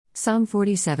Psalm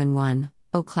 47:1.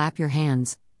 O clap your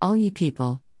hands, all ye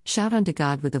people, shout unto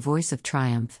God with the voice of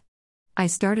triumph. I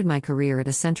started my career at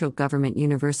a central government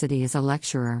university as a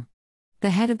lecturer. The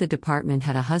head of the department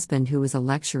had a husband who was a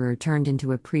lecturer turned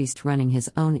into a priest running his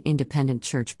own independent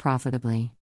church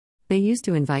profitably. They used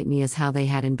to invite me as how they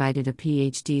had invited a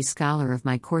PhD scholar of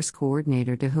my course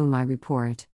coordinator to whom I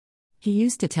report. He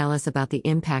used to tell us about the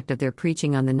impact of their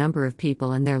preaching on the number of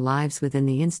people and their lives within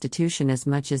the institution as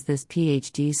much as this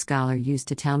PhD scholar used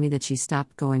to tell me that she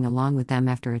stopped going along with them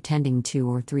after attending 2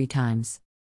 or 3 times.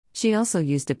 She also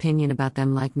used opinion about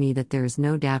them like me that there is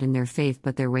no doubt in their faith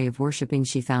but their way of worshipping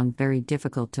she found very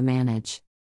difficult to manage.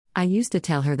 I used to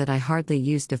tell her that I hardly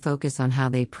used to focus on how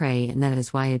they pray and that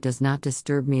is why it does not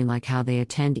disturb me like how they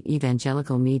attend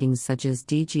evangelical meetings such as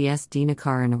DGS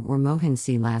Dinakaran or Mohan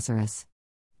C. Lazarus.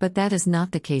 But that is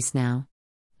not the case now.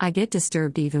 I get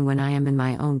disturbed even when I am in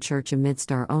my own church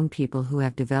amidst our own people who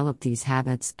have developed these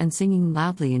habits and singing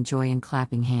loudly in joy and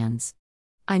clapping hands.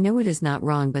 I know it is not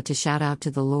wrong, but to shout out to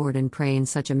the Lord and pray in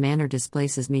such a manner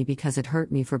displaces me because it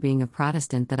hurt me for being a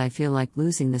Protestant that I feel like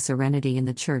losing the serenity in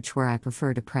the church where I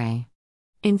prefer to pray.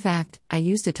 In fact, I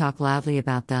used to talk loudly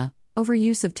about the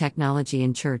overuse of technology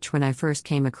in church when I first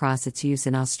came across its use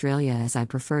in Australia, as I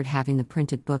preferred having the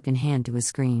printed book in hand to a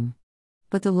screen.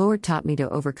 But the Lord taught me to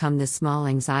overcome this small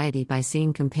anxiety by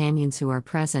seeing companions who are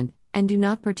present and do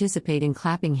not participate in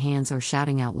clapping hands or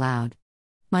shouting out loud.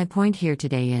 My point here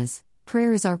today is,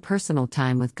 prayer is our personal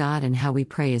time with God, and how we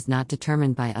pray is not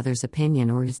determined by others'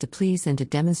 opinion or is to please and to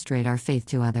demonstrate our faith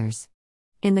to others.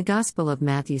 In the Gospel of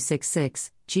Matthew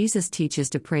 6:6, Jesus teaches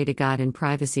to pray to God in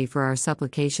privacy, for our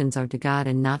supplications are to God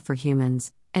and not for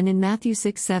humans, and in Matthew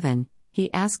 6:7,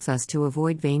 he asks us to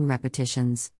avoid vain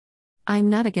repetitions. I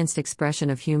am not against expression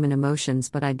of human emotions,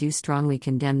 but I do strongly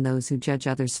condemn those who judge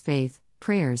others' faith,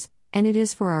 prayers, and it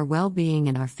is for our well-being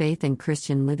and our faith and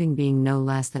Christian living being no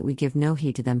less that we give no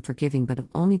heed to them forgiving but of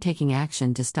only taking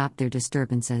action to stop their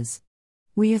disturbances.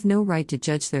 We have no right to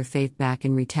judge their faith back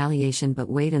in retaliation but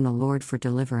wait in the Lord for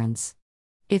deliverance.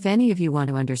 If any of you want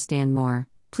to understand more,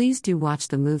 please do watch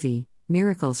the movie,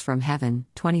 Miracles from Heaven,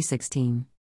 2016.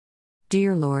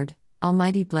 Dear Lord,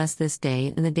 Almighty, bless this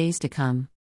day and the days to come.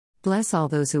 Bless all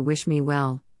those who wish me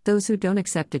well, those who don't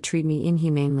accept to treat me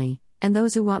inhumanely, and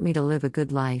those who want me to live a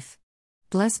good life.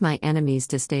 Bless my enemies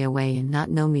to stay away and not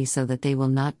know me so that they will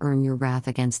not earn your wrath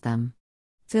against them.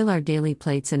 Fill our daily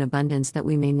plates in abundance that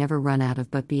we may never run out of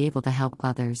but be able to help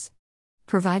others.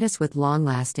 Provide us with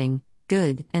long-lasting,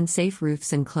 good, and safe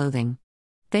roofs and clothing.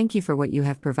 Thank you for what you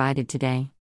have provided today.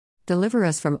 Deliver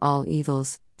us from all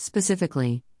evils,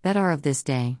 specifically, that are of this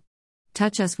day.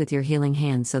 Touch us with your healing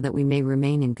hand so that we may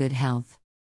remain in good health.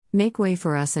 Make way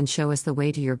for us and show us the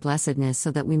way to your blessedness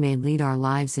so that we may lead our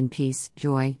lives in peace,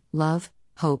 joy, love,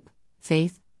 hope,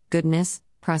 faith, goodness,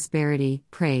 prosperity,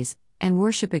 praise, and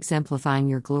worship, exemplifying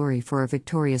your glory for a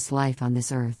victorious life on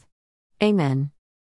this earth. Amen.